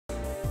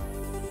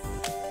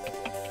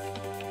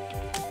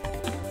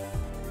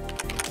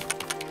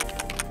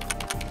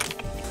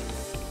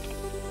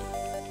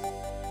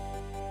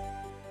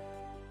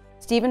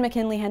Stephen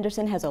McKinley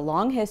Henderson has a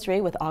long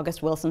history with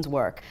August Wilson's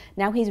work.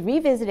 Now he's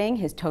revisiting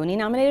his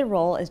Tony-nominated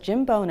role as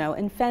Jim Bono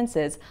in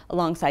Fences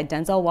alongside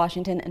Denzel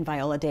Washington and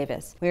Viola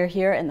Davis. We're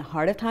here in the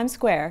heart of Times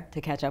Square to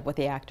catch up with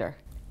the actor.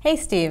 Hey,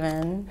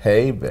 Stephen.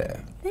 Hey,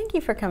 Beth. Thank you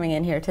for coming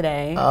in here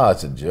today. Oh,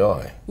 it's a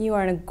joy. You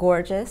are in a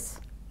gorgeous,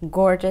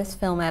 gorgeous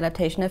film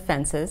adaptation of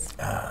Fences.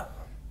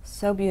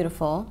 So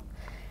beautiful.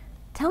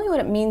 Tell me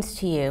what it means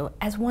to you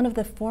as one of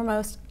the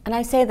foremost, and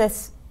I say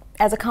this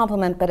as a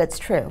compliment, but it's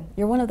true.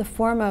 You're one of the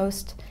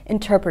foremost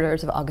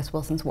interpreters of August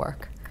Wilson's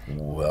work.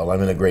 Well,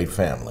 I'm in a great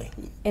family.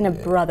 In a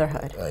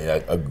brotherhood.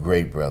 A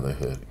great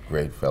brotherhood,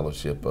 great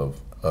fellowship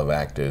of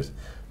actors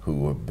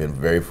who have been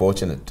very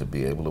fortunate to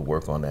be able to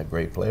work on that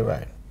great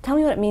playwright. Tell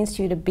me what it means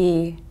to you to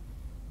be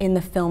in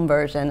the film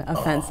version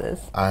of Fences.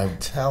 I'm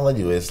telling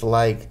you, it's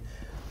like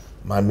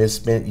my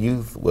misspent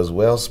youth was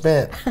well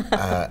spent.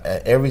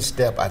 Every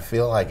step, I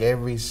feel like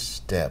every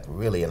step,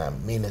 really, and I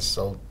mean it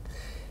so,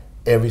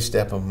 every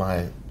step of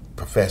my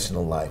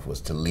professional life was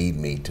to lead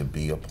me to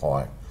be a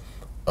part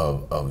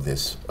of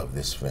this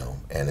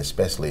film, and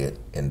especially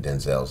in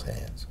Denzel's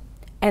hands.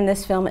 And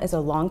this film is a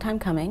long time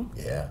coming.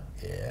 Yeah,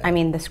 yeah. I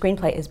mean, the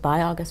screenplay is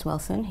by August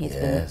Wilson. He's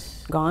been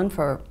gone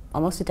for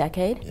almost a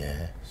decade.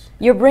 Yes.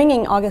 You're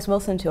bringing August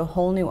Wilson to a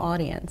whole new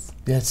audience.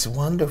 It's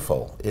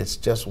wonderful. It's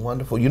just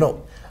wonderful. You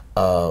know,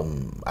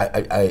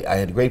 I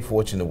had the great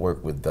fortune to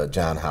work with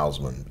John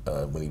Houseman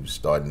when he was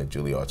starting at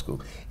Juilliard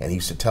School, and he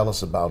used to tell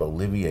us about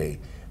Olivier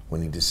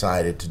when he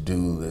decided to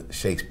do the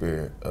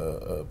Shakespeare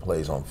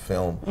plays on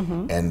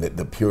film, and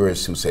the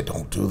purists who said,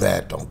 don't do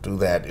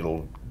that,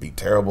 it'll be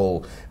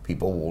terrible,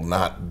 people will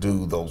not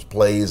do those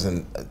plays,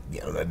 and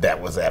you know,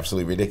 that was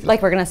absolutely ridiculous.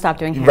 Like we're going to stop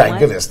doing Hamlet? Right,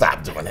 going to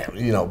stop doing that,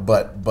 you know,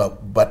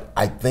 but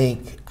I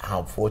think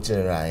how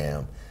fortunate I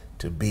am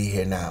to be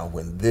here now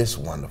when this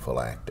wonderful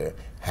actor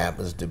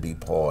happens to be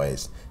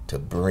poised to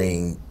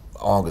bring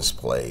August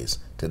plays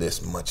to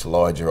this much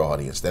larger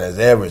audience that has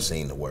ever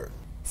seen the work.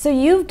 So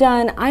you've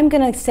done, I'm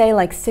going to say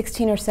like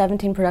 16 or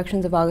 17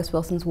 productions of August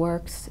Wilson's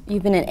works.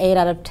 You've been in 8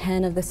 out of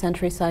 10 of the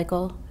Century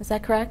Cycle. Is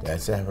that correct?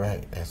 That's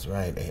right. That's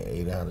right.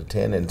 8 out of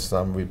 10, and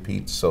some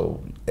repeats.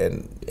 So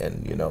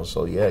and you know,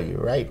 so yeah,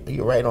 you're right.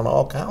 You're right on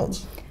all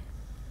counts.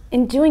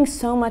 In doing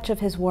so much of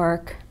his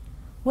work,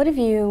 what have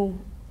you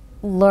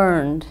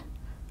learned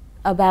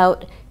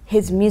about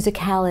his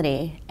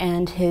musicality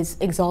and his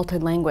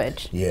exalted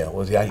language? Yeah,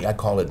 well, see, I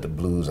call it the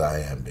blues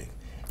iambic.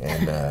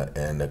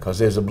 And because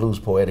there's a blues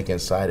poetic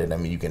inside it, I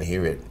mean, you can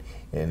hear it,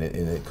 and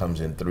it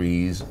comes in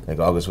threes. Like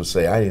August would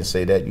say, I didn't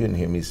say that, you didn't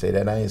hear me say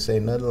that, I didn't say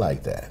nothing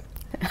like that.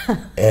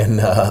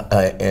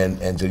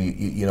 and so,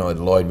 you know,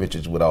 Lloyd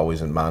Richards would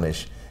always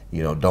admonish,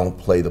 you know, don't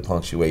play the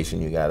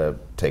punctuation, you gotta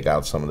take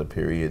out some of the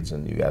periods,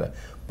 and you gotta,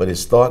 but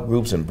it's thought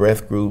groups and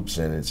breath groups,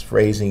 and it's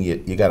phrasing,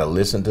 you gotta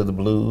listen to the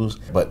blues.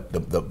 But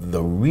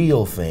the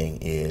real thing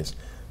is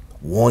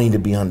wanting to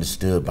be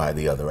understood by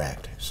the other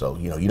actor. So,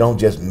 you know, you don't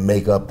just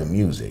make up the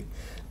music.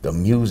 The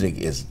music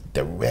is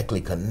directly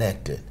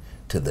connected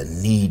to the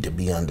need to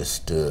be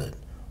understood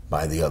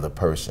by the other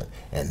person.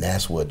 And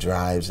that's what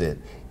drives it.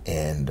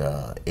 And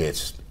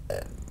it's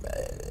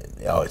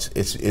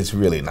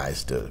really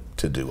nice to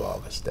do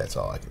August. That's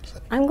all I can say.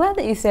 I'm glad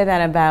that you say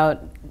that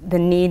about the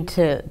need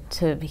to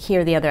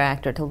hear the other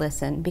actor, to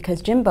listen,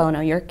 because Jim Bono,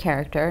 your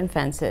character in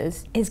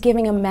Fences, is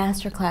giving a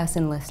master class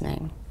in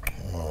listening.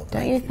 Oh,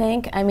 don't you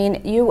think? I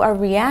mean, you are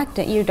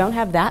reacting. You don't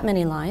have that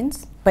many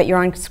lines, but you're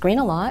on screen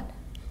a lot.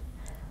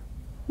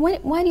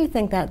 Why do you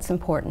think that's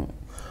important?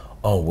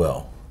 Oh,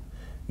 well,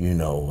 you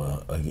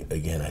know,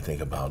 again, I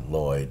think about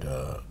Lloyd.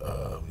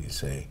 You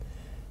say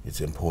it's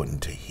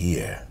important to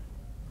hear.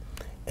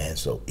 And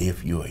so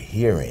if you're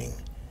hearing,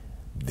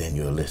 then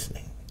you're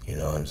listening. You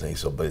know what I'm saying?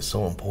 So, but it's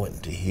so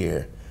important to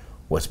hear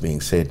what's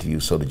being said to you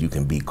so that you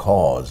can be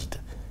caused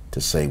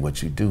to say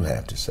what you do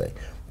have to say.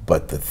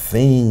 But the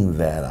thing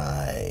that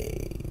I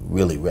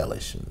really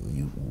relish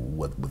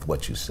with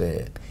what you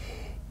said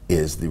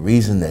is the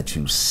reason that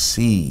you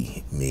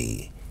see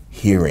me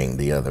hearing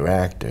the other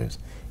actors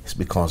is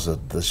because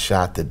of the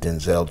shot that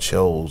Denzel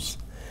chose,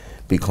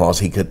 because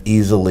he could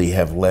easily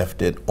have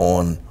left it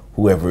on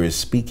whoever is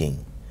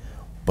speaking.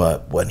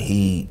 But when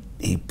he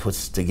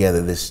puts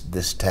together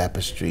this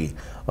tapestry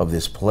of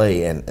this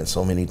play, and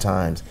so many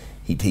times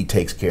he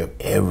takes care of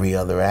every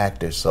other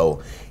actor,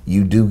 so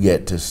you do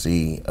get to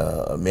see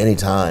many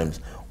times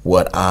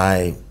what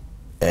I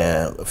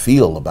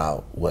feel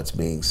about what's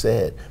being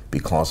said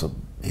because of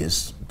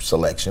his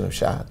selection of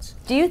shots.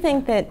 Do you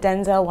think that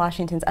Denzel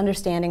Washington's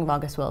understanding of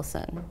August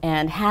Wilson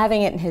and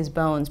having it in his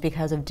bones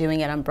because of doing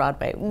it on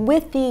Broadway,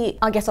 with the,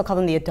 I guess I'll call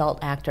them the adult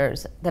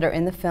actors that are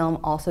in the film,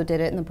 also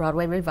did it in the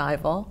Broadway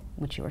revival,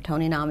 which you were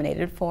Tony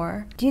nominated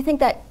for, do you think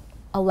that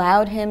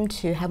allowed him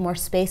to have more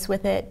space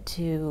with it,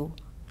 to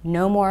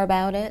know more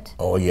about it?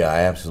 Oh yeah, I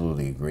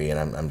absolutely agree,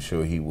 and I'm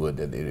sure he would.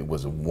 That it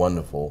was a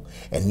wonderful,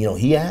 and you know,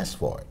 he asked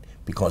for it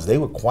because they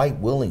were quite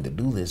willing to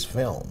do this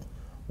film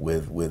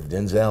with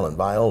Denzel and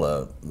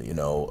Viola, you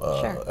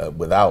know,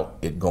 without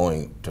it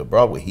going to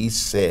Broadway. He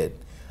said,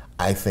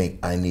 I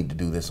think I need to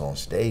do this on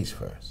stage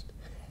first.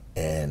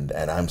 and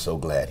I'm so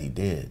glad he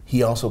did.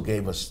 He also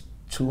gave us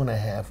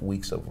 2.5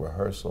 weeks of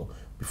rehearsal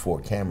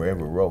before camera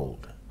ever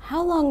rolled.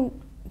 How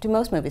long do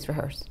most movies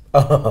rehearse?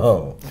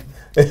 Oh,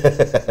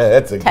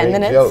 that's a 10 great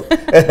minutes?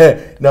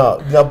 joke.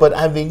 No, but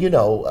I mean,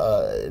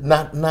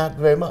 not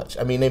very much.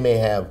 I mean, they may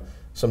have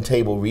some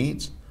table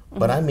reads,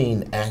 but I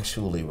mean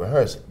actually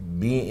rehearse.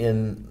 Be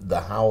in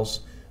the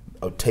house,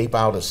 tape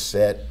out a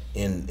set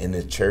in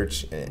the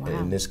church,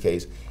 in this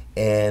case,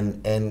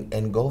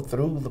 and go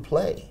through the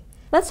play.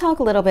 Let's talk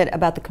a little bit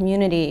about the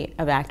community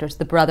of actors,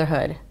 the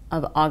brotherhood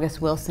of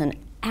August Wilson,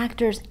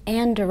 actors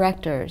and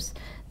directors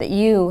that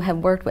you have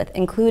worked with,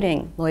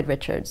 including Lloyd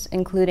Richards,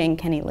 including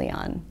Kenny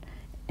Leon,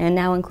 and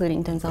now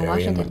including Denzel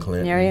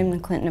Washington. Marion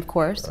McClinton, of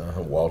course.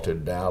 Walter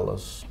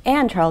Dallas.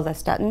 And Charles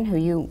S. Dutton, who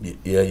you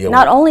yeah,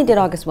 not only did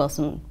August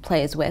Wilson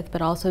plays with,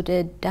 but also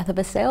did Death of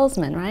a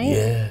Salesman, right?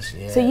 Yes,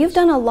 yes. So you've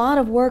done a lot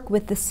of work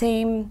with the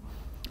same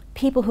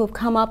people who have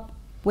come up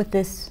with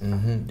this.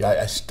 Mm-hmm.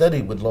 I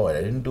studied with Lloyd.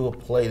 I didn't do a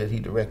play that he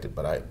directed,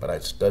 but I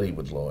studied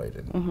with Lloyd,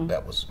 and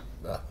that was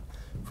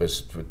for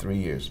 3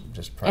 years.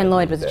 Just and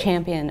Lloyd was a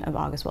champion of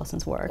August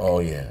Wilson's work. Oh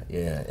yeah,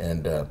 yeah,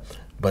 and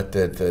but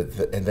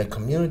the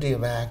community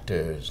of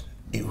actors,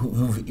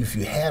 if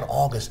you had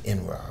August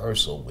in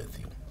rehearsal with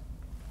you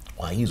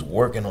while he's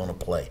working on a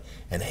play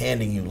and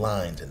handing you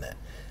lines and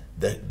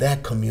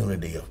that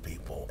community of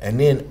people, and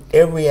then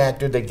every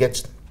actor that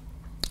gets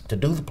to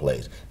do the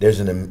plays,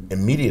 there's an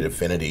immediate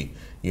affinity,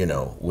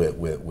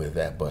 with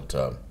that. But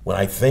when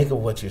I think of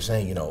what you're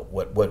saying,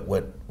 what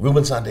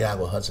Ruben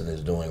Santiago Hudson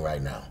is doing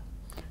right now.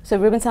 So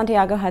Ruben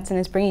Santiago Hudson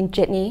is bringing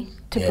Jitney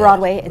to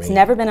Broadway. It's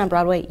never been on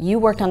Broadway. You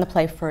worked on the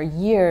play for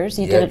years.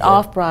 You did it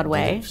off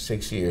Broadway. Did it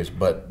 6 years.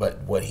 But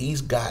what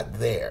he's got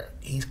there,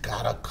 he's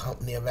got a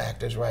company of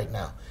actors right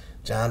now.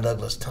 John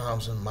Douglas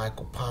Thompson,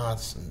 Michael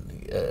Potts,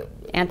 and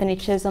Anthony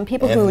Chisholm,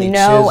 people who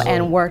know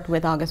and worked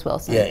with August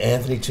Wilson. Yeah,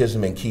 Anthony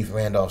Chisholm and Keith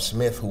Randolph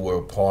Smith, who were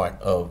a part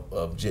of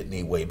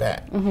Jitney way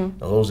back. Now,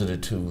 those are the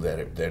two that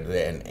are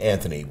there. And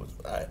Anthony was.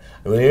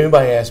 When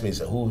anybody asks me,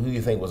 who do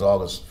you think was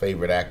August's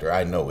favorite actor?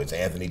 I know it's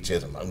Anthony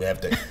Chisholm. I'm gonna have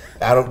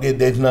to.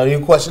 There's not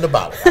even a question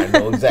about it. I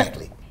know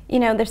exactly.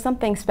 There's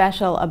something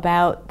special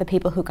about the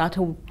people who got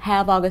to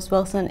have August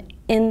Wilson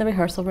in the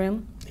rehearsal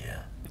room.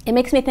 It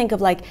makes me think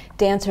of like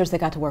dancers that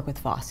got to work with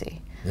Fosse.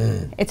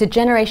 It's a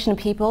generation of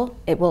people.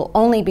 It will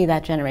only be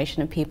that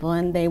generation of people,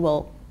 and they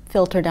will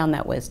filter down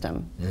that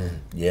wisdom.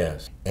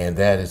 Yes, and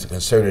that is a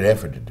concerted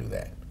effort to do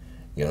that.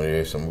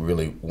 There's some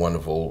really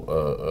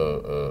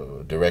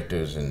wonderful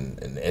directors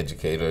and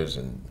educators,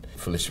 and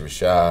Felicia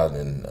Rashad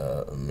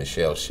and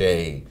Michelle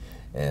Shea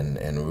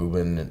and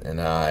Ruben and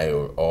I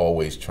are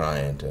always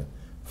trying to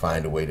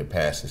find a way to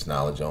pass this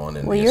knowledge on.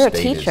 And well, you're a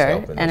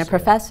teacher and a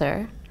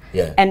professor.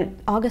 Yeah. And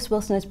August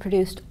Wilson is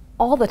produced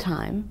all the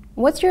time.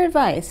 What's your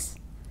advice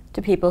to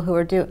people who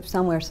are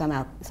somewhere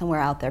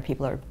out there,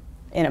 people are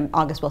in an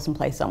August Wilson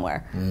play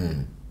somewhere?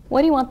 What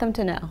do you want them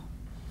to know?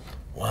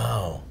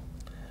 Wow.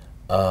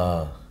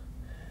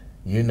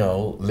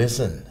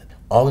 Listen,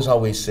 August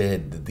always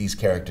said that these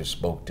characters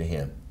spoke to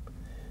him.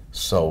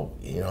 So,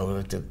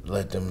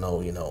 let them know,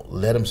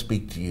 let them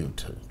speak to you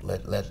too.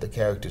 Let the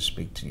characters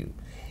speak to you.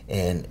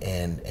 And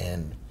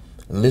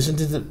listen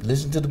to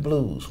the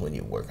blues when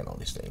you're working on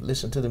these things.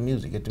 Listen to the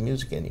music, get the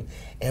music in you,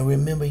 and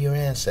remember your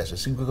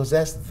ancestors. See, because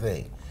that's the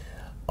thing.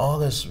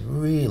 August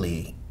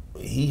really,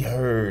 he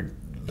heard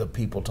the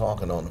people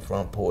talking on the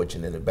front porch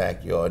and in the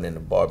backyard and in the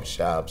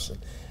barbershops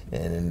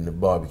and in the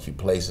barbecue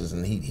places,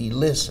 and he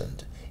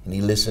listened. And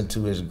he listened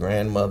to his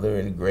grandmother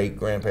and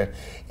great-grandparents.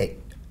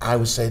 I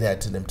would say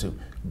that to them too.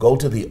 Go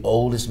to the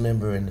oldest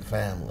member in the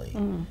family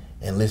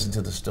and listen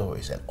to the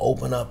stories, and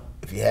open up.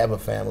 If you have a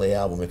family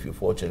album, if you're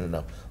fortunate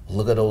enough,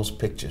 look at those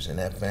pictures in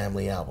that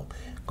family album.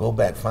 Go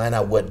back, find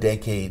out what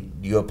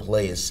decade your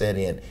play is set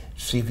in.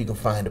 See if you can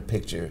find a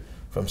picture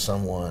from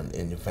someone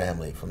in your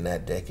family from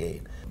that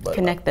decade. But,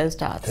 connect those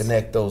dots.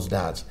 Connect those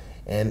dots.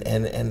 And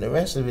the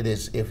rest of it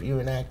is, if you're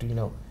an actor,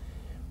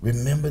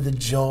 remember the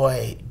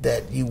joy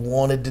that you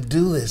wanted to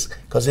do this,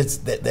 because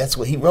that's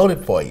what he wrote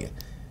it for you.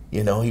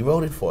 He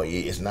wrote it for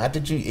you. It's not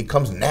that it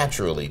comes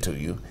naturally to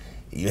you.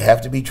 You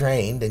have to be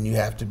trained, and you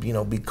have to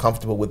be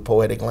comfortable with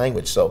poetic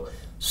language. So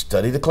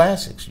study the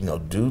classics.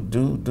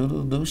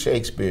 Do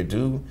Shakespeare,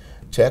 do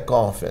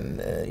Chekhov, and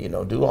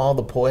do all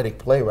the poetic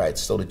playwrights,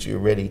 so that you're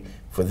ready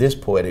for this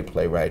poetic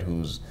playwright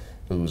who's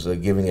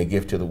giving a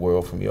gift to the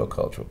world from your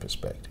cultural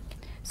perspective.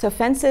 So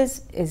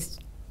Fences is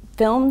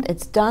filmed.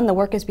 It's done. The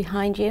work is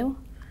behind you.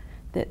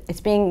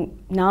 It's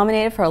being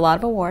nominated for a lot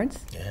of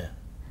awards. Yeah.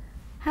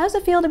 How does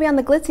it feel to be on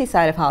the glitzy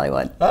side of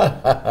Hollywood?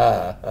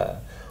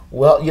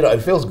 Well,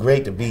 it feels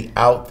great to be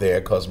out there,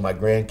 because my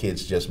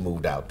grandkids just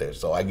moved out there,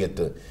 so I get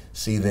to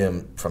see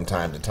them from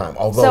time to time.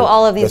 Although, so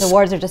all of these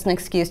awards are just an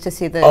excuse to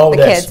see the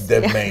that's kids.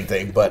 the main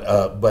thing. But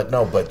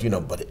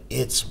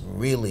it's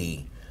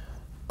really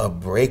a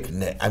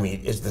breakneck. I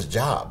mean, it's this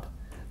job.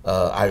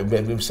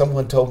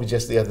 Someone told me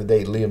just the other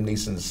day, Liam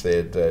Neeson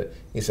said,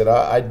 he said,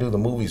 I do the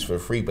movies for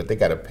free, but they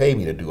got to pay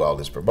me to do all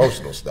this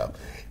promotional stuff.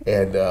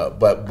 And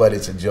but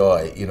it's a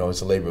joy, you know,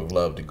 it's a labor of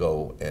love to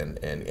go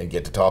and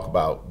get to talk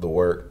about the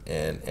work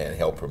and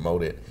help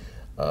promote it.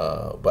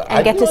 But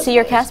I get to see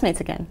your castmates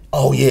again.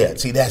 Oh yeah,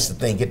 see that's the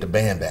thing, get the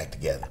band back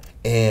together.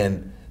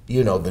 And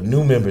you know, the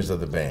new members of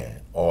the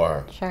band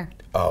are, sure.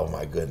 Oh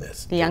my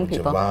goodness. The young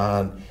people.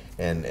 Javon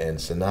and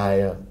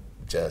Sanaya,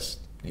 just,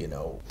 you know.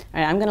 All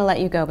right, I'm going to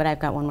let you go, but I've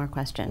got one more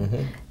question.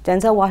 Mm-hmm.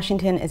 Denzel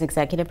Washington is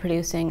executive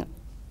producing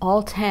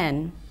all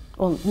 10,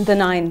 well, the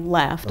 9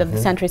 left of the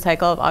century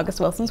cycle of August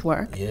Wilson's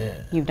work.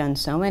 Yeah. You've done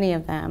so many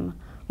of them.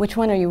 Which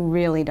one are you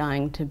really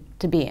dying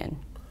to be in?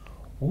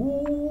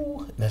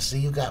 Ooh, now see,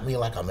 you got me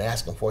like I'm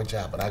asking for a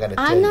job, but I got to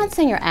tell you. I'm not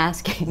saying you're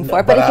asking for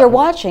it, but if you're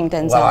watching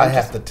Denzel. Well, I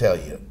have to tell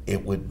you,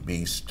 it would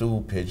be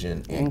Stool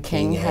Pigeon in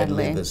King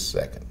Hedley II.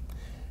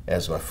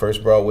 That's my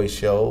first Broadway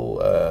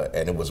show,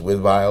 and it was with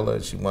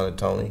Viola. She won a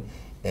Tony,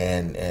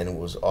 and it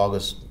was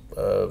August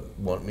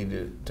wanted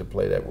me to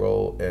play that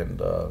role,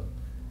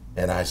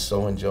 and I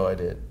so enjoyed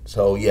it.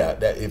 So yeah,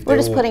 we're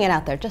just putting it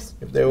out there. Just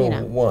if there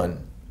were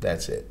one,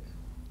 that's it.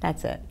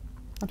 That's it.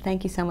 Well,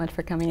 thank you so much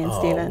for coming in,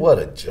 Stephen. What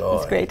a joy.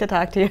 It's great to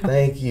talk to you.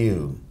 Thank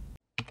you.